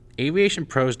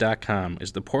AviationPros.com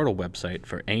is the portal website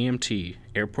for AMT,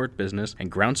 Airport Business, and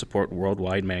Ground Support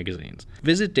Worldwide magazines.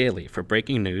 Visit daily for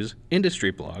breaking news,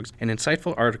 industry blogs, and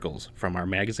insightful articles from our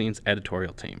magazine's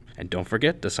editorial team. And don't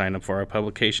forget to sign up for our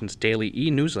publication's daily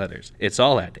e-newsletters. It's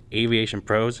all at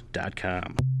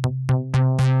AviationPros.com.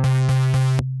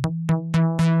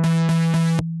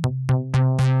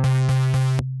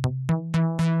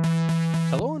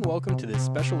 Hello and welcome to this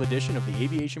special edition of the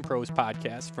Aviation Pros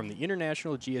Podcast from the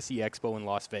International GSE Expo in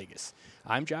Las Vegas.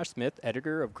 I'm Josh Smith,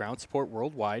 editor of Ground Support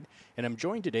Worldwide, and I'm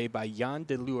joined today by Jan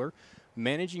de Leur,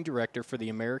 Managing Director for the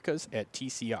Americas at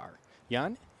TCR.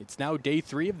 Jan, it's now day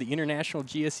 3 of the International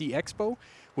GSE Expo.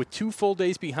 With 2 full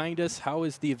days behind us, how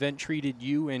has the event treated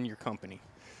you and your company?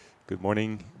 Good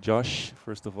morning, Josh.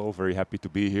 First of all, very happy to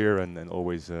be here, and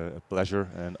always a pleasure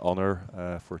and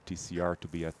honor for TCR to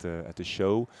be at the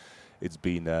show. It's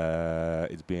been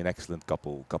an excellent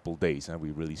couple days, and we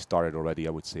really started already,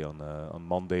 I would say, on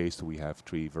Monday. So we have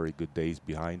 3 very good days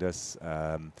behind us.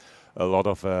 A lot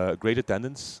of great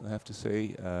attendance, I have to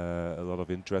say. A lot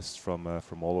of interest from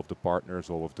all of the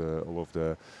partners, all of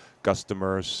the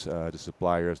customers, the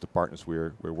suppliers, the partners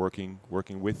we're working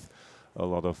with. A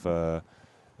lot of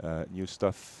new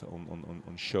stuff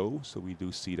on show, so we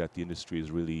do see that the industry is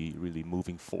really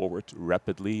moving forward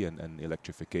rapidly, and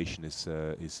electrification is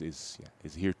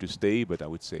here to stay. But I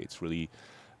would say it's really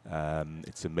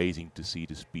it's amazing to see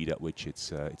the speed at which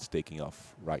it's taking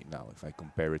off right now. If I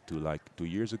compare it to like 2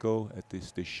 years ago at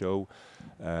this show,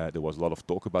 there was a lot of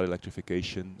talk about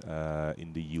electrification.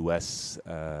 In the US,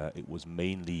 it was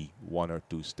mainly 1 or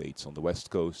 2 states on the West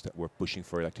Coast that were pushing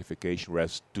for electrification,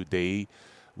 whereas today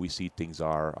we see things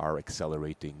are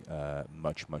accelerating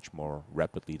much more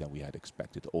rapidly than we had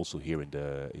expected. Also here in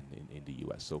the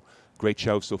US. So great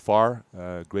show so far,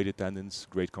 great attendance,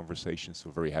 great conversation.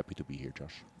 So very happy to be here,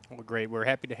 Josh. Well, great. We're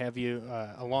happy to have you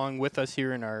along with us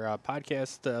here in our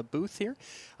podcast booth here.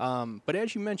 But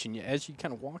as you mentioned, as you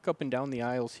kind of walk up and down the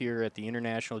aisles here at the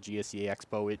International GSE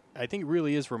Expo, I think it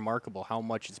really is remarkable how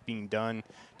much is being done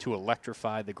to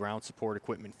electrify the ground support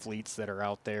equipment fleets that are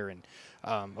out there. And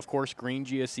of course, green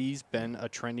GSE's been a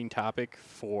trending topic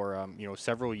for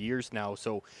several years now.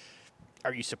 So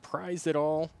are you surprised at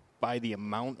all by the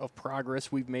amount of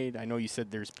progress we've made? I know you said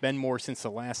there's been more since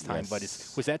the last time, but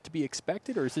was that to be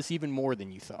expected, or is this even more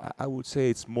than you thought? I would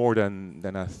say it's more than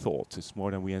I thought. It's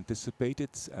more than we anticipated.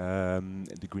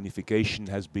 The greenification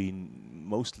has been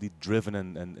mostly driven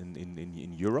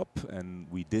in Europe, and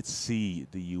we did see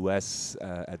the US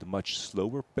at a much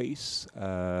slower pace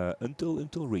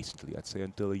until recently. I'd say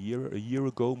until a year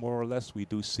ago, more or less. We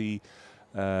do see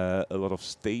a lot of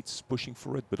states pushing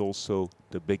for it, but also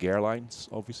the big airlines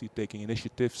obviously taking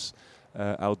initiatives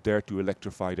out there to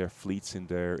electrify their fleets in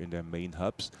their main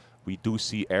hubs. We do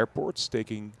see airports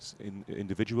taking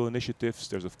individual initiatives.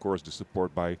 There's of course the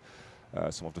support by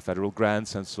some of the federal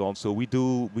grants and so on. So we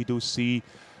do see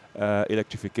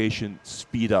electrification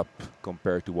speed up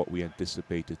compared to what we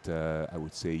anticipated, I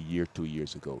would say 2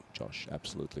 years ago, Josh.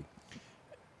 Absolutely.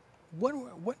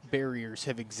 What barriers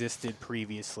have existed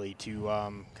previously to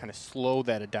kind of slow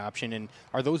that adoption, and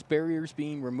are those barriers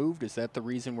being removed? Is that the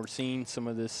reason we're seeing some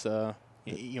of this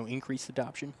increased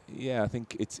adoption? Yeah, I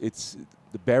think it's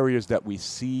the barriers that we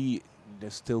see. They're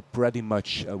still pretty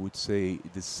much, I would say,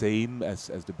 the same as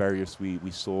the barriers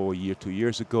we saw 2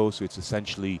 years ago. So it's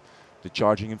essentially the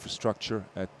charging infrastructure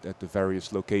at the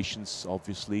various locations,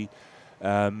 obviously.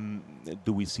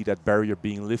 Do we see that barrier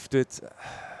being lifted?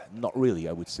 Not really,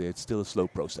 I would say. It's still a slow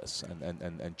process,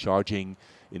 and charging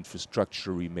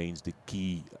infrastructure remains the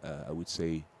key, I would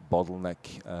say, bottleneck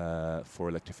for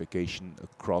electrification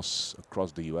across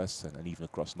the US and even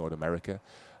across North America.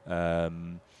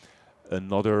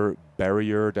 Another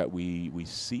barrier that we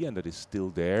see and that is still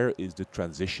there is the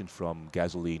transition from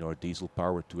gasoline or diesel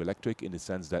power to electric, in the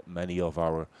sense that many of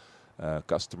our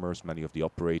customers, many of the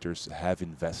operators have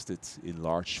invested in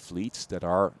large fleets that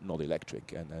are not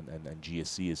electric, and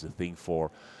GSE is a thing for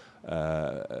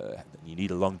you need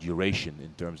a long duration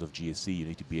in terms of GSE. You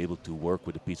need to be able to work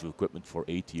with a piece of equipment for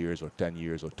 8 years or 10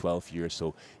 years or 12 years.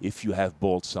 So if you have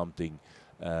bought something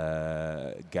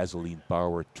gasoline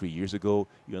powered 3 years ago,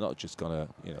 you're not just gonna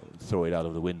throw it out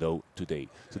of the window today.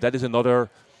 So that is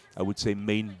another, I would say,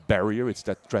 main barrier. It's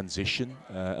that transition.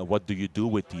 And what do you do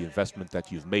with the investment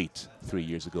that you've made 3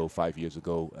 years ago, 5 years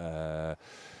ago?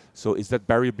 So is that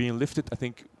barrier being lifted? I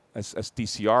think as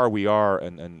TCR we are,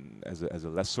 and as a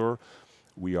lessor,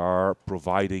 we are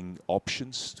providing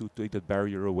options to take that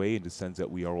barrier away, in the sense that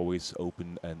we are always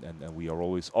open and we are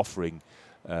always offering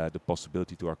the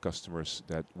possibility to our customers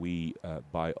that we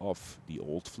buy off the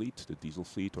old fleet, the diesel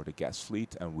fleet or the gas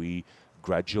fleet, and we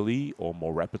gradually or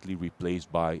more rapidly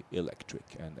replaced by electric.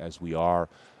 And as we are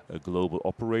a global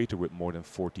operator with more than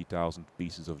 40,000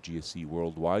 pieces of GSE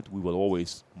worldwide, we will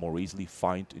always more easily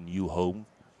find a new home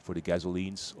for the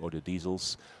gasolines or the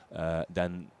diesels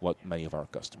than what many of our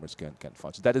customers can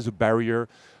find. So that is a barrier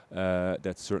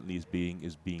that certainly is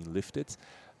being lifted.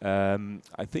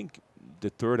 I think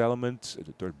the third element,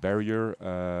 the third barrier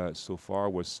so far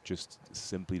was just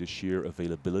simply the sheer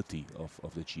availability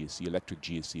of the GSE, electric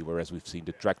GSE, whereas we've seen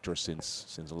the tractor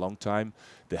since a long time,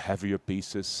 the heavier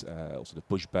pieces, also the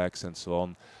pushbacks and so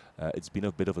on. It's been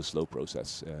a bit of a slow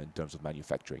process in terms of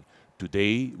manufacturing.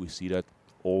 Today, we see that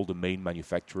all the main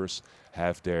manufacturers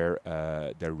have their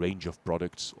range of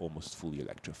products almost fully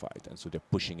electrified, and so they're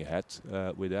pushing ahead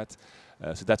with that.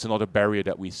 So that's another barrier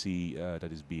that we see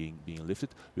that is being lifted.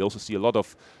 We also see a lot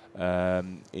of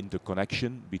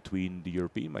interconnection between the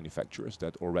European manufacturers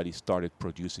that already started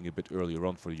producing a bit earlier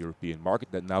on for the European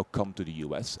market that now come to the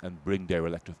US and bring their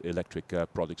electric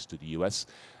products to the US,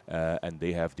 and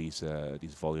they have these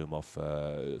volume of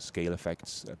scale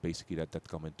effects basically that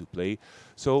come into play.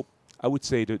 So I would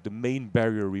say that the main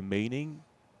barrier remaining,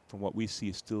 from what we see,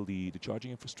 is still the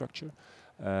charging infrastructure.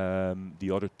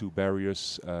 The other two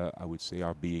barriers, I would say,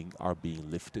 are being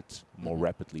lifted more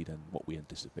rapidly than what we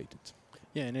anticipated.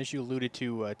 Yeah, and as you alluded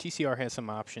to, TCR has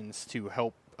some options to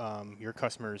help your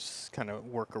customers kind of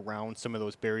work around some of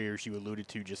those barriers you alluded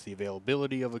to, just the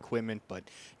availability of equipment. But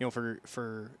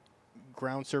for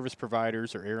ground service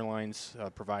providers or airlines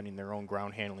providing their own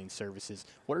ground handling services,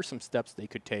 what are some steps they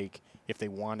could take if they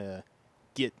want to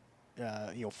get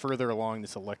further along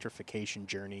this electrification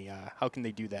journey? How can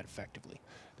they do that effectively?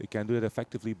 They can do it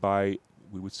effectively by,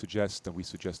 we suggest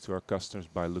to our customers,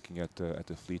 by looking at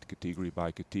the fleet category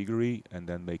by category and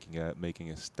then making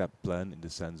a step plan in the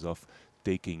sense of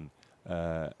taking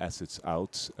assets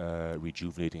out,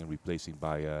 rejuvenating and replacing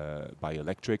by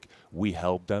electric. We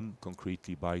help them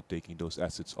concretely by taking those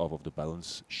assets off of the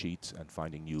balance sheet and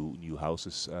finding new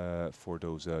houses for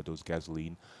those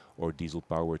gasoline or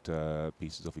diesel-powered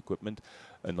pieces of equipment.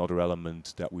 Another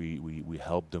element that we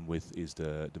help them with is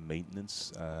the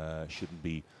maintenance. Shouldn't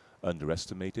be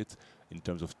underestimated. In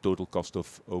terms of total cost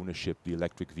of ownership, the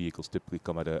electric vehicles typically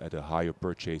come at a higher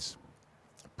purchase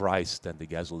price than the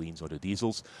gasolines or the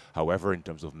diesels. However, in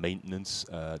terms of maintenance,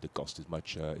 the cost is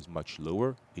much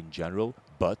lower in general,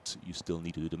 but you still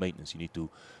need to do the maintenance. You need to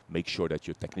make sure that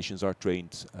your technicians are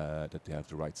trained, that they have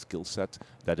the right skill set.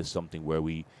 That is something where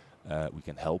we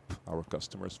can help our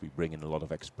customers. We bring in a lot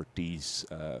of expertise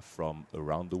from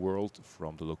around the world,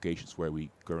 from the locations where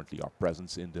we currently are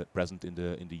present in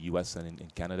the US and in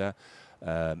Canada.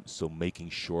 So making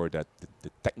sure that the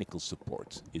technical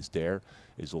support is there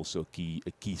is also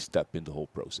a key step in the whole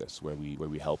process where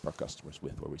we help our customers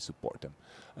with, where we support them.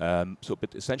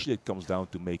 But essentially it comes down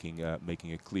to making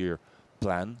a clear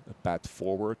plan, a path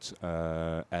forward,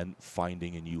 and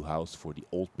finding a new house for the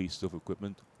old pieces of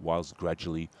equipment, whilst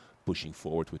gradually pushing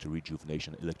forward with the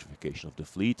rejuvenation and electrification of the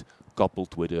fleet,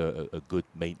 coupled with a good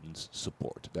maintenance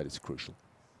support. That is crucial.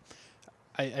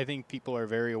 I think people are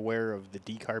very aware of the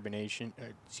decarbonization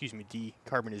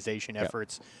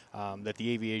efforts that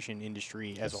the aviation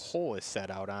industry as a whole is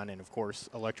set out on, and of course,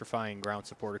 electrifying ground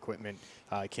support equipment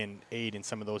can aid in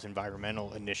some of those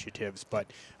environmental initiatives.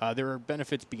 But there are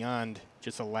benefits beyond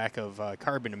just a lack of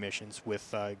carbon emissions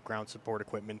with ground support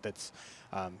equipment that's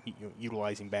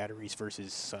utilizing batteries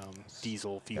versus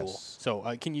diesel fuel. Yes. So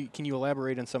can you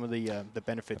elaborate on some of the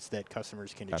benefits that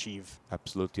customers can achieve?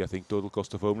 Absolutely. I think total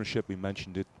cost of ownership, we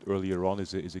mentioned it earlier on,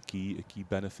 is a key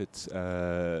benefit.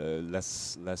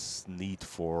 Less need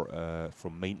for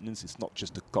maintenance. It's not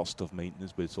just the cost of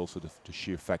maintenance, but it's also the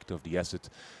sheer fact of the asset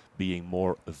being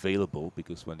more available,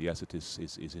 because when the asset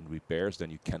is in repairs,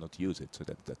 then you cannot use it. So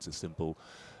that's a simple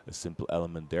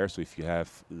element there. So if you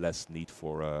have less need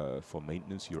for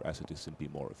maintenance, your asset is simply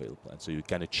more available, and so you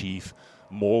can achieve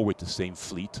more with the same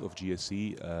fleet of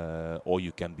GSE, or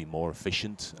you can be more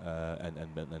efficient and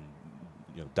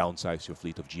downsize your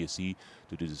fleet of GSE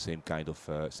to do the same kind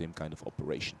of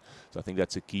operation. So I think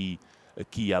that's a key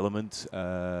element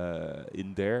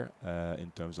in there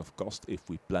in terms of cost. If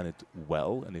we plan it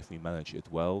well and if we manage it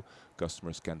well,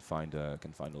 customers can find a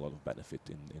lot of benefit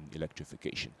in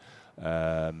electrification.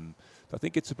 I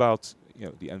think it's about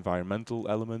the environmental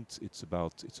element. It's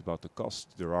about the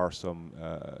cost. There are some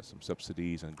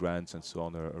subsidies and grants and so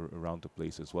on around the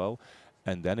place as well.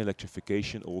 And then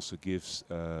electrification also gives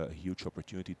a huge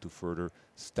opportunity to further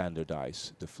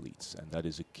standardize the fleets. And that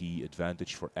is a key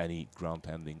advantage for any ground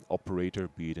handling operator,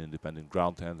 be it an independent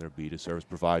ground handler, be it a service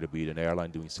provider, be it an airline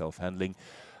doing self-handling.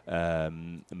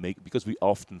 Because we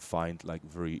often find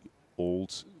very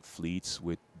old fleets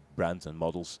with brands and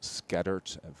models scattered,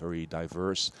 very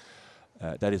diverse.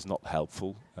 That is not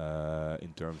helpful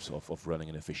in terms of running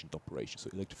an efficient operation. So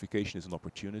electrification is an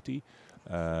opportunity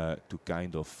to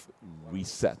kind of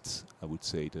reset, I would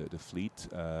say, the fleet,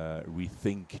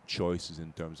 rethink choices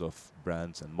in terms of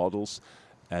brands and models,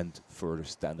 and further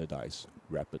standardize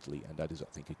rapidly. And that is, I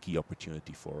think, a key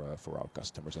opportunity for our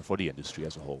customers and for the industry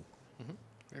as a whole. Mm-hmm.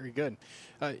 Very good.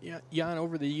 Jan,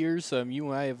 over the years, you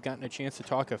and I have gotten a chance to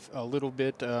talk a little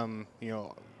bit,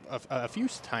 a few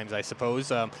times, I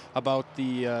suppose, about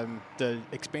the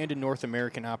expanded North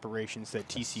American operations that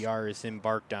TCR is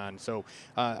embarked on. So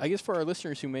I guess for our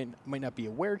listeners who might not be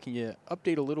aware, can you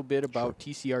update a little bit about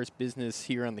TCR's business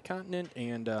here on the continent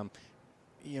and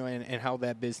and how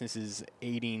that business is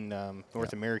aiding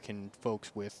North American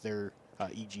folks with their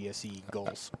eGSE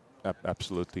goals?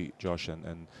 Absolutely, Josh, and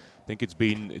I think it's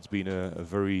been a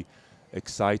very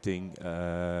exciting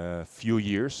few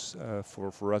years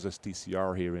for us as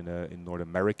TCR here in North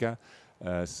America.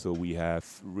 So we have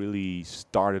really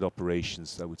started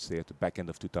operations, I would say, at the back end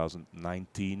of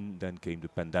 2019. Then came the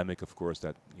pandemic, of course,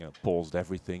 that paused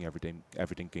everything.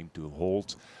 Everything came to a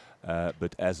halt.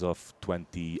 But as of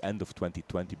end of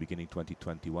 2020, beginning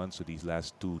 2021, so these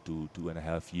last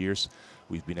 2.5 years,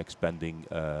 we've been expanding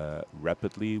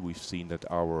rapidly. We've seen that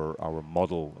our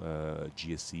model,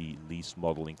 GSE lease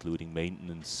model, including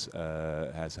maintenance,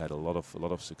 has had a lot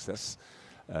of success.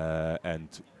 And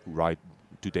right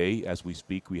today, as we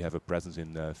speak, we have a presence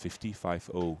in 50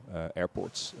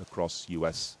 airports across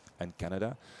US and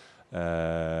Canada.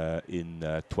 In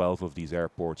 12 of these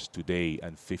airports today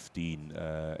and 15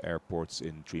 airports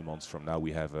in 3 months from now,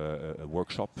 we have a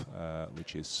workshop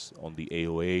which is on the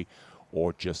AOA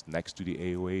or just next to the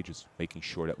AOA, just making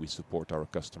sure that we support our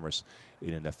customers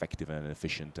in an effective and an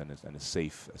efficient and a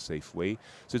safe way.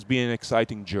 So it's been an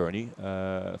exciting journey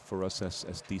for us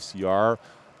as TCR.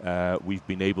 We've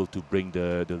been able to bring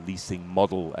the leasing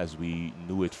model as we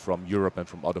knew it from Europe and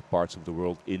from other parts of the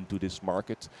world into this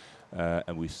market.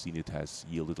 And we've seen it has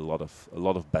yielded a lot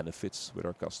of benefits with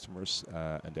our customers,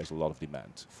 and there's a lot of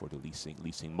demand for the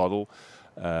leasing model.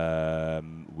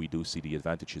 We do see the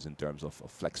advantages in terms of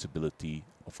flexibility.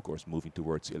 Of course, moving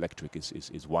towards electric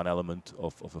is one element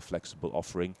of a flexible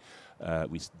offering.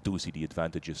 We do see the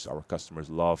advantages. Our customers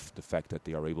love the fact that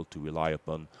they are able to rely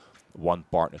upon one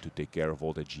partner to take care of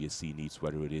all their GSE needs,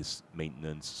 whether it is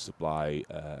maintenance, supply,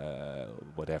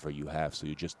 whatever you have. So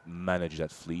you just manage that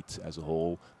fleet as a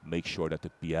whole, make sure that the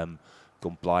PM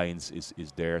compliance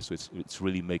is there. So it's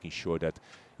really making sure that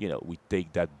we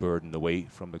take that burden away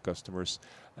from the customers.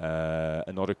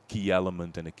 Another key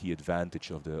element and a key advantage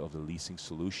of the leasing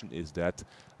solution is that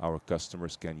our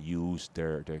customers can use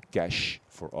their cash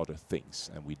for other things,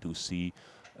 and we do see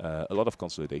a lot of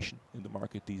consolidation in the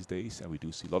market these days, and we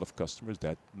do see a lot of customers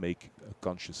that make a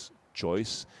conscious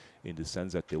choice in the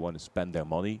sense that they want to spend their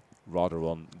money rather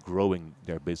on growing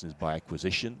their business by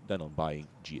acquisition than on buying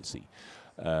GSE.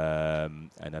 And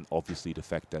then obviously the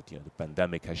fact that the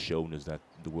pandemic has shown us that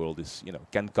the world is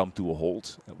can come to a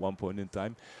halt at one point in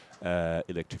time.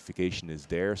 Electrification is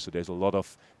there, so there's a lot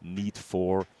of need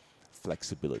for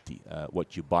flexibility.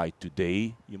 What you buy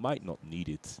today, you might not need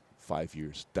it 5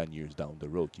 years, 10 years down the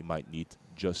road. You might need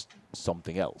just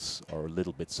something else or a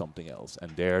little bit something else.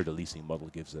 And there the leasing model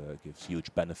gives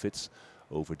huge benefits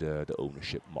over the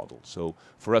ownership model. So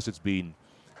for us it's been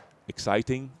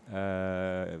exciting,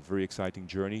 a very exciting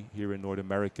journey here in North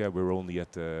America. We're only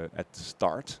at the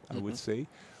start, I would say.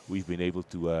 We've been able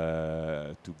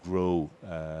to grow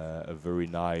a very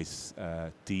nice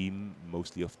team,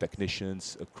 mostly of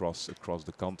technicians across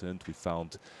the continent. We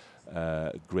found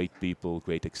great people,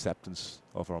 great acceptance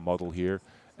of our model here,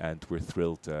 and we're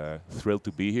thrilled to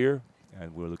be here,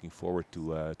 and we're looking forward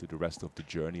to the rest of the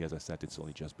journey. As I said, it's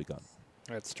only just begun.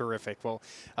 That's terrific. Well,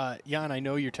 Jan, I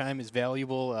know your time is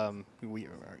valuable. We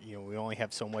only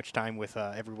have so much time with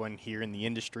everyone here in the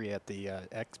industry at the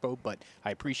expo, but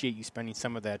I appreciate you spending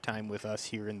some of that time with us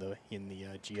here in the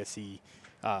GSE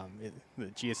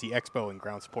Expo and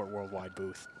Ground Support Worldwide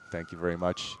booth. Thank you very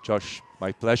much, Josh.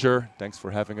 My pleasure. Thanks for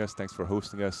having us. Thanks for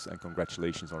hosting us, and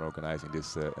congratulations on organizing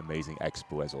this amazing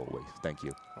expo as always. Thank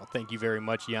you. Well, thank you very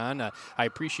much, Jan. I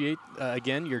appreciate,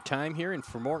 again, your time here, and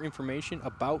for more information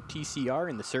about TCR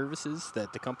and the services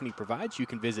that the company provides, you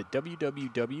can visit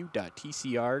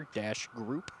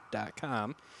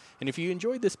www.tcr-group.com. And if you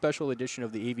enjoyed this special edition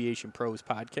of the Aviation Pros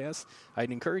Podcast,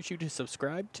 I'd encourage you to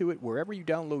subscribe to it wherever you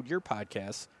download your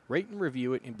podcasts, rate and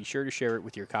review it, and be sure to share it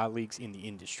with your colleagues in the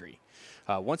industry.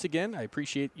 Once again, I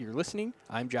appreciate your listening.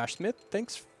 I'm Josh Smith.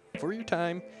 Thanks for your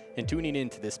time and tuning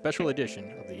in to this special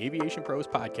edition of the Aviation Pros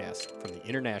Podcast from the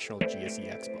International GSE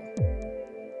Expo.